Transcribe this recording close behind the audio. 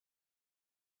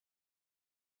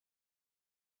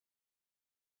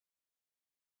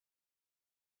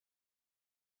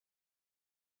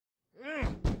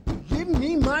Give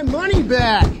me my money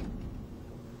back!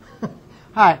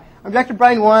 Hi, I'm Dr.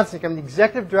 Brian Wansink. I'm the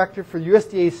Executive Director for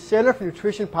USDA's Center for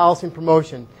Nutrition Policy and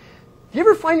Promotion. Do you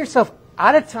ever find yourself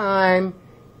out of time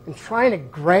and trying to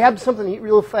grab something to eat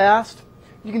real fast?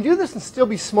 You can do this and still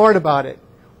be smart about it.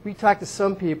 We talk to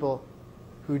some people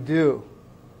who do.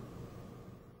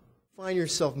 Find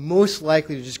yourself most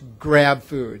likely to just grab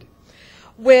food.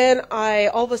 When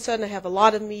all of a sudden I have a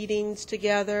lot of meetings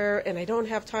together and I don't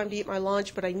have time to eat my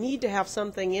lunch, but I need to have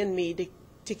something in me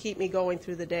to keep me going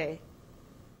through the day.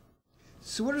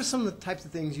 So what are some of the types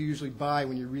of things you usually buy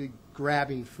when you're really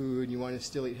grabbing food and you want to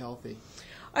still eat healthy?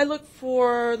 I look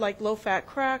for like low-fat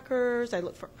crackers, I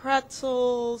look for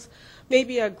pretzels,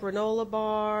 maybe a granola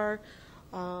bar.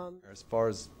 As far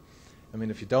as,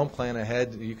 if you don't plan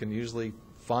ahead, you can usually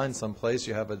find some place.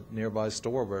 You have a nearby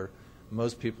store where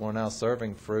most people are now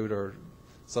serving fruit or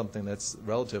something that's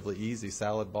relatively easy,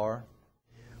 salad bar.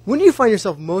 When do you find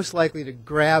yourself most likely to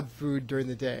grab food during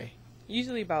the day?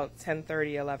 Usually about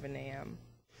 10:30, 11 a.m.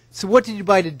 So what did you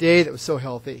buy today that was so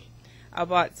healthy? I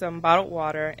bought some bottled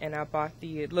water and I bought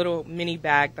the little mini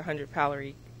bag, the 100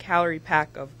 calorie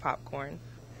pack of popcorn.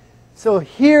 So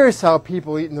here's how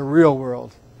people eat in the real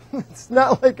world. It's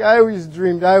not like I always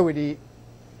dreamed I would eat.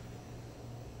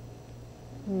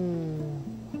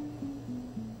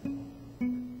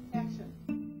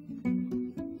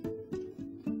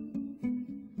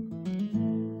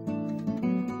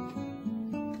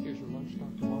 Here's your lunch,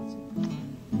 Dr.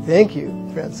 Watson. Thank you,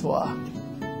 Francois.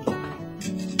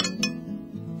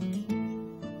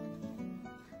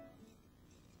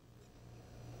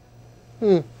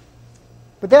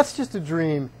 But that's just a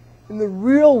dream. In the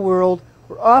real world,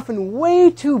 we're often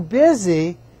way too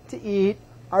busy to eat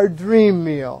our dream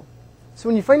meal. So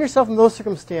when you find yourself in those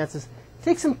circumstances,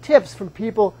 take some tips from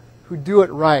people who do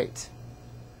it right.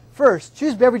 First,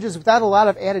 choose beverages without a lot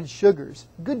of added sugars.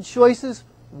 Good choices: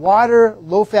 water,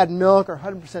 low-fat milk, or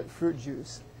 100% fruit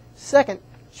juice. Second,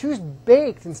 choose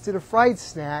baked instead of fried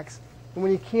snacks, and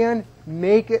when you can,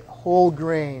 make it whole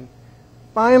grain.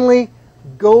 Finally,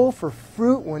 go for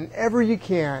fruit whenever you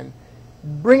can.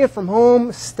 Bring it from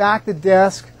home, stock the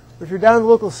desk, or if you're down at the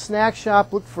local snack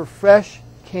shop, look for fresh,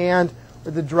 canned,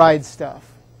 or the dried stuff.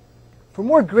 For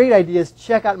more great ideas,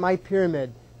 check out My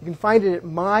Pyramid. You can find it at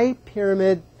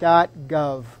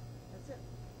mypyramid.gov. That's it.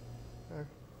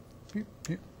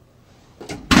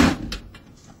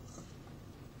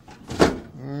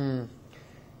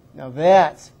 Now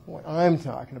that's what I'm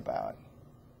talking about.